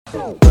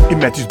In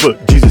Matthew's book,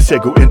 Jesus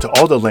said, go into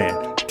all the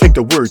land. Take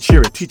the word,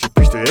 share it, teach it,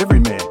 preach to every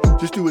man.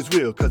 Just do his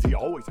will, because he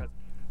always has.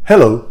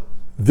 Hello,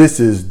 this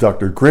is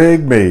Dr.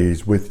 Greg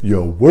Mays with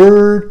Your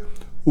Word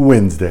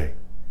Wednesday.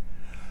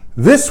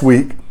 This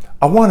week,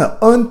 I want to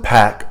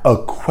unpack a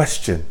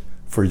question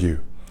for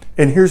you.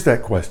 And here's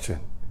that question.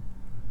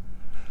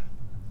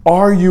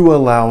 Are you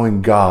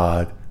allowing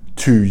God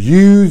to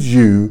use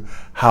you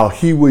how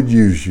he would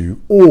use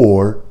you?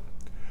 Or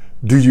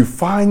do you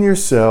find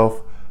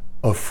yourself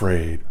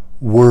afraid,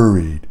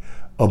 worried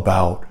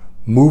about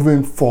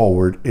moving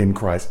forward in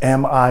Christ?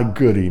 Am I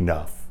good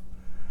enough?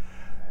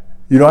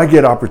 You know, I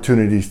get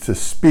opportunities to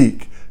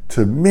speak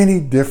to many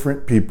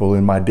different people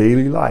in my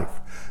daily life.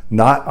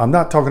 I'm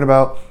not talking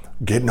about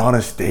getting on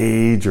a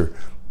stage or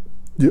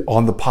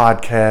on the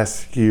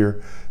podcast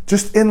here,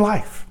 just in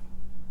life.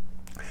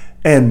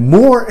 And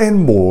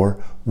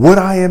more, what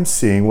I am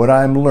seeing, what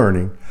I am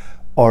learning,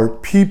 are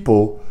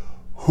people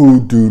who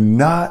do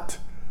not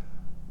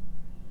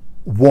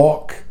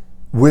walk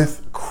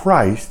with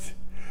Christ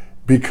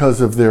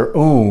because of their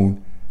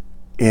own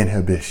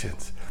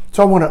inhibitions.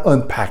 So I want to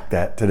unpack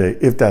that today,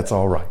 if that's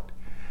all right.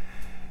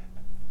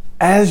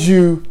 As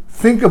you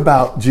think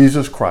about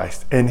Jesus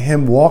Christ and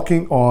him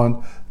walking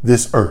on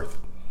this earth,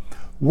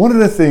 one of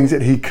the things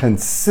that he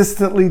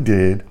consistently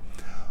did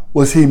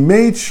was he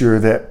made sure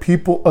that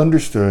people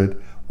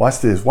understood,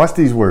 watch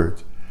these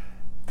words,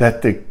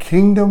 that the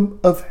kingdom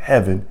of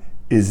heaven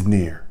is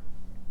near.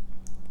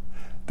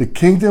 The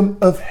kingdom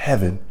of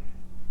heaven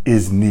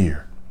is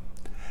near.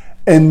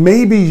 And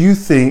maybe you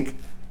think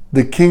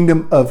the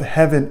kingdom of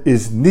heaven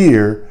is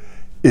near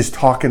is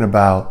talking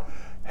about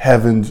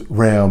heaven's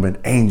realm and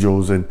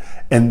angels and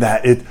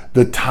that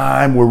the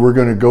time where we're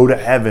going to go to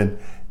heaven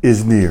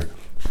is near.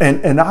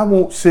 And I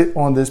won't sit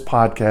on this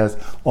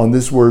podcast on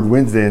this Word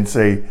Wednesday and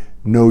say,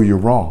 no, you're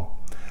wrong.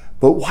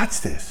 But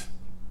watch this.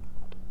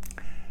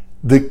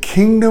 The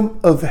kingdom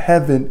of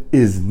heaven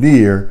is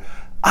near.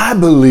 I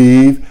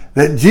believe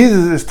that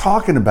Jesus is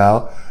talking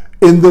about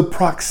in the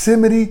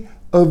proximity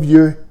of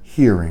your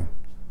hearing.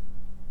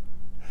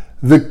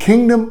 The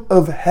kingdom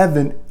of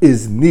heaven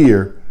is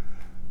near.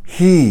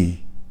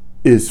 He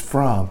is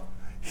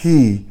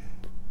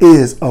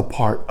a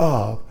part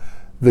of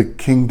the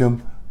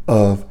kingdom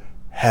of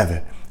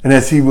heaven. And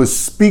as he was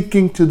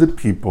speaking to the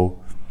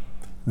people,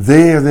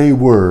 there they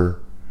were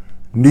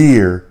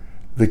near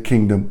the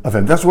kingdom of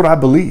heaven. That's what I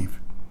believe.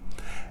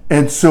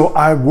 And so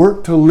I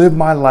work to live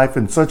my life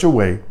in such a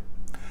way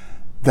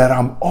that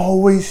I'm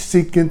always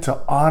seeking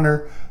to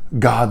honor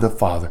God the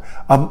Father.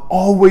 I'm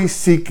always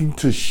seeking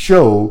to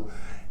show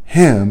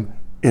him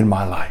in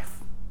my life.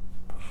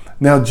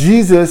 Now,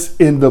 Jesus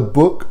in the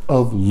book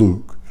of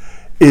Luke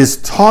is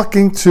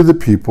talking to the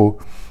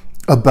people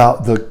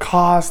about the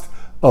cost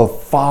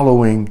of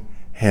following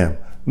him.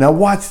 Now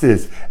watch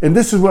this. And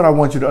this is what I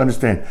want you to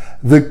understand.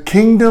 The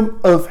kingdom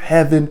of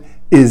heaven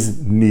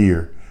is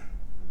near.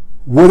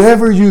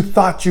 Whatever you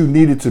thought you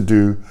needed to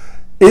do,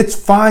 it's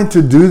fine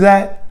to do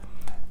that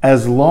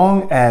as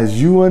long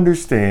as you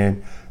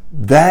understand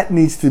that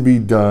needs to be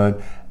done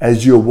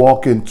as you're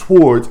moving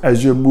towards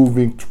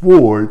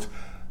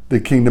the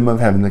kingdom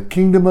of heaven. The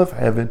kingdom of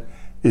heaven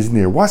is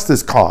near. Watch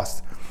this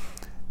cost.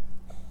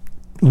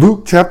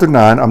 Luke chapter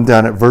 9, I'm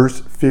down at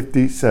verse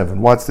 57.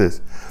 Watch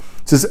this.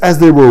 It says, as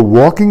they were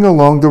walking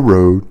along the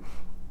road,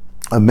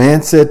 a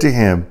man said to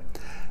him,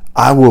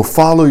 I will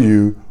follow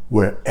you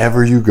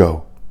wherever you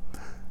go.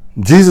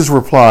 Jesus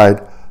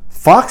replied,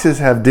 foxes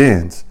have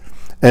dens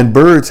and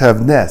birds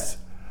have nests,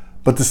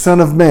 but the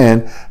Son of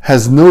Man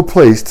has no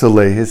place to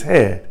lay his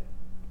head.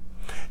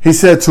 He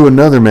said to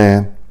another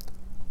man,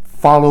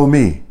 follow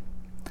me.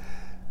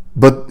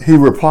 But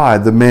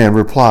the man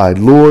replied,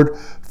 Lord,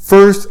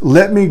 first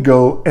let me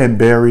go and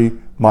bury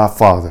my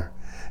father.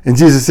 And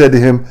Jesus said to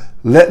him,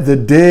 let the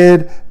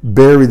dead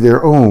bury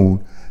their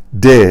own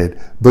dead,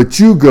 but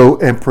you go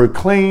and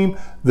proclaim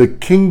the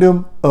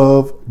kingdom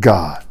of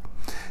God.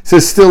 It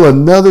says, still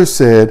another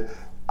said,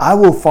 I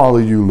will follow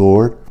you,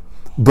 Lord,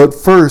 but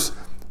first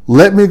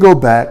let me go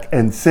back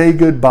and say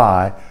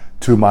goodbye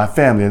to my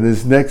family. And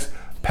this next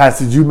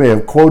passage, you may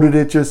have quoted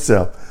it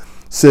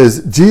yourself,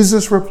 says,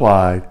 Jesus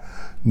replied,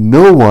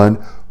 no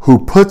one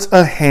who puts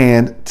a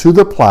hand to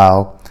the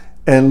plow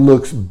and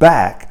looks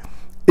back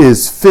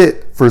is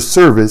fit for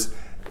service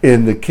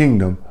in the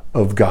kingdom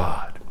of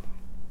God.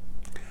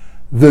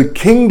 The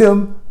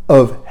kingdom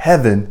of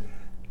heaven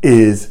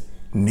is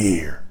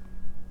near.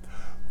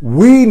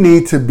 We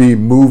need to be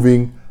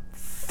moving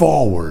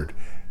forward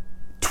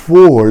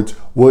towards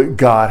what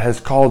God has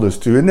called us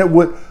to. Isn't that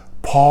what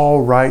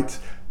Paul writes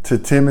to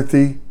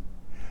Timothy?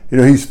 You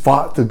know, he's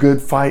fought the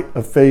good fight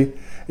of faith.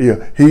 You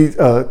know, he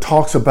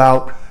talks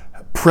about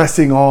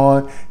pressing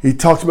on. He's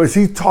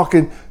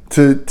talking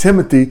to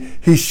Timothy.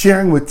 He's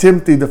sharing with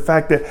Timothy the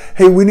fact that,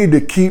 hey, we need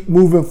to keep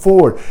moving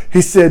forward.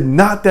 He said,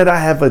 not that I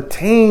have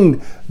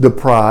attained the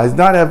prize,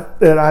 not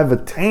that I've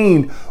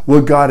attained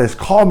what God has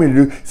called me to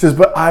do. He says,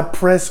 but I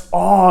press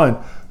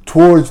on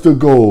towards the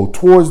goal,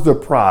 towards the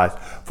prize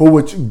for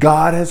which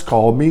God has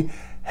called me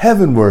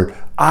heavenward.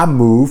 I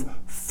move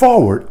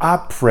forward. I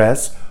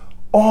press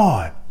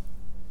on.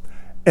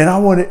 And I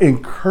want to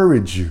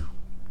encourage you.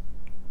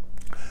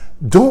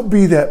 Don't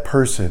be that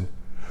person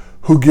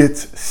who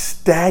gets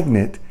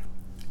stagnant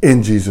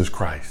in Jesus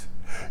Christ.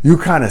 You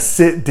kind of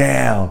sit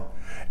down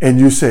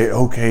and you say,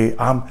 okay,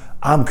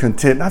 I'm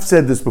content. And I've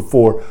said this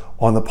before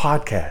on the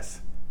podcast.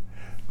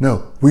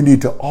 No, we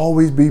need to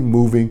always be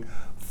moving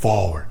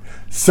forward.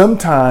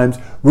 Sometimes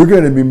we're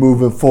going to be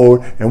moving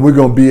forward and we're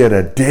going to be at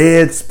a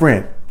dead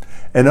sprint.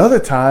 And other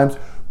times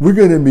we're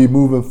going to be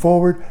moving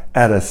forward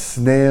at a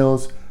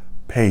snail's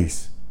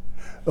pace.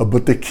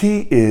 But the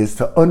key is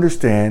to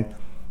understand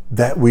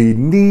that we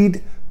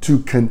need to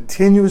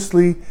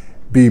continuously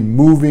be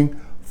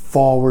moving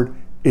forward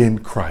in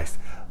Christ,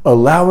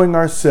 allowing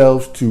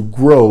ourselves to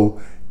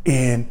grow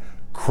in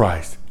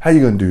Christ. How are you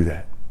going to do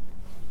that?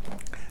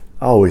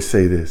 I always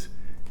say this,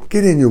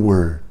 get in your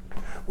word.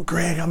 Well,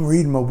 Greg, I'm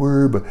reading my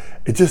word, but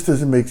it just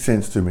doesn't make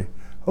sense to me.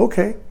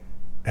 Okay.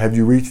 Have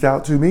you reached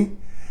out to me?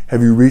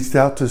 Have you reached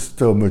out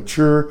to a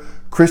mature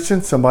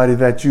Christian, somebody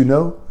that you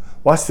know?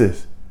 Watch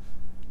this.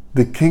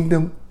 The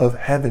kingdom of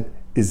heaven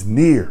is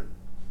near.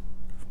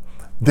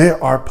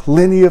 There are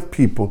plenty of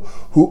people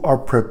who are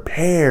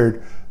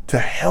prepared to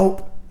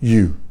help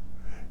you.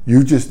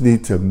 You just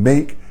need to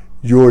make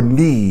your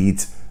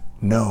needs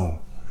known.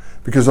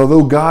 Because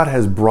although God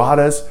has brought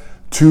us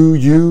to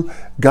you,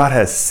 God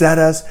has set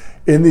us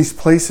in these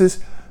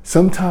places,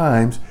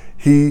 sometimes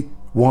He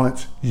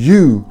wants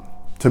you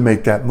to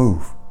make that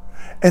move.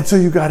 And so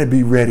you got to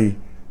be ready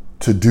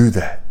to do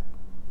that.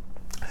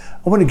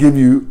 I want to give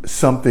you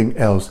something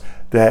else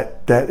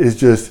that is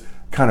just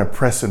kind of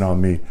pressing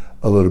on me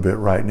a little bit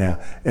right now.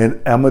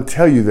 And I'm going to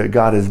tell you that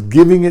God is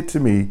giving it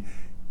to me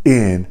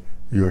in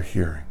your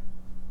hearing.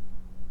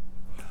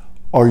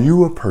 Are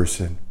you a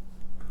person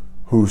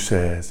who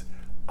says,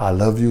 I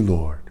love you,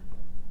 Lord.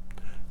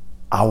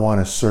 I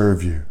want to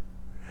serve you.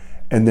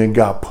 And then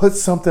God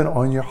puts something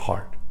on your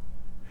heart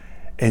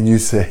and you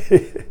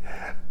say,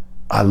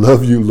 I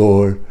love you,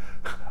 Lord.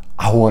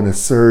 I want to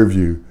serve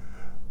you,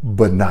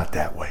 but not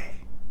that way.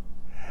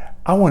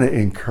 I want to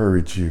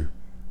encourage you.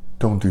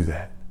 Don't do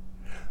that.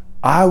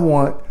 I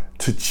want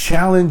to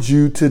challenge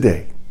you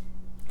today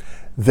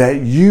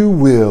that you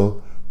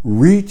will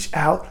reach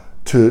out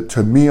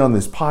to me on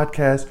this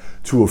podcast,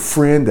 to a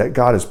friend that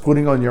God is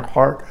putting on your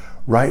heart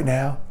right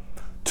now,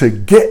 to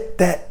get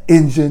that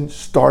engine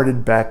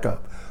started back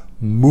up,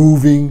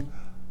 moving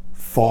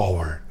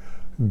forward.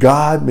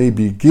 God may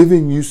be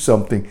giving you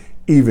something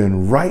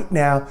even right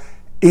now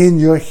in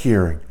your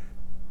hearing.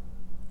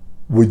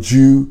 Would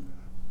you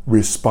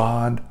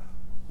respond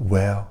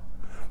well?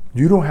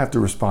 You don't have to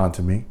respond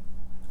to me.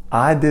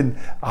 I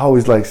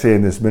always like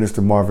saying this.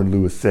 Minister Marvin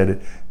Lewis said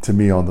it to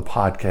me on the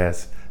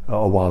podcast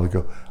a while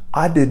ago.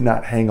 I did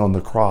not hang on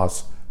the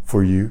cross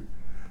for you.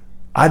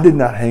 I did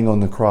not hang on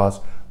the cross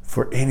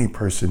for any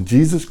person.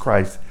 Jesus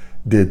Christ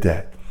did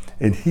that.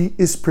 And He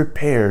is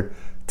prepared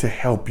to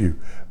help you.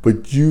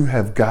 But you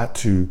have got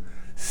to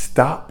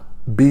stop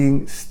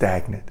being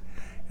stagnant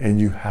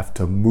and you have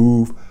to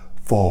move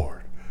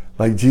forward.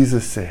 Like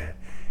Jesus said,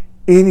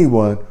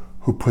 anyone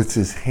who puts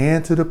his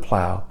hand to the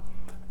plow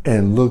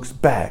and looks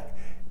back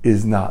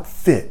is not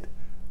fit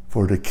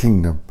for the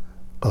kingdom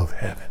of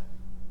heaven.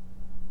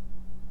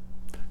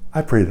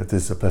 I pray that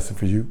this is a blessing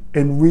for you.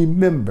 And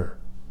remember,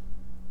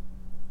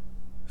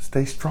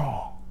 stay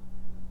strong.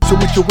 So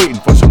what you waiting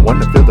for?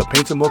 Someone to feel the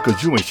pain some more,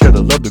 cause you ain't share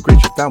the love, the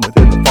grace you found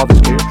within the Father's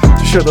care.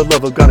 To share the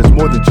love of God is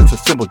more than just a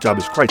simple job.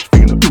 It's Christ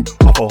speaking the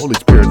off a Holy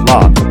Spirit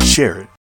law. Share it.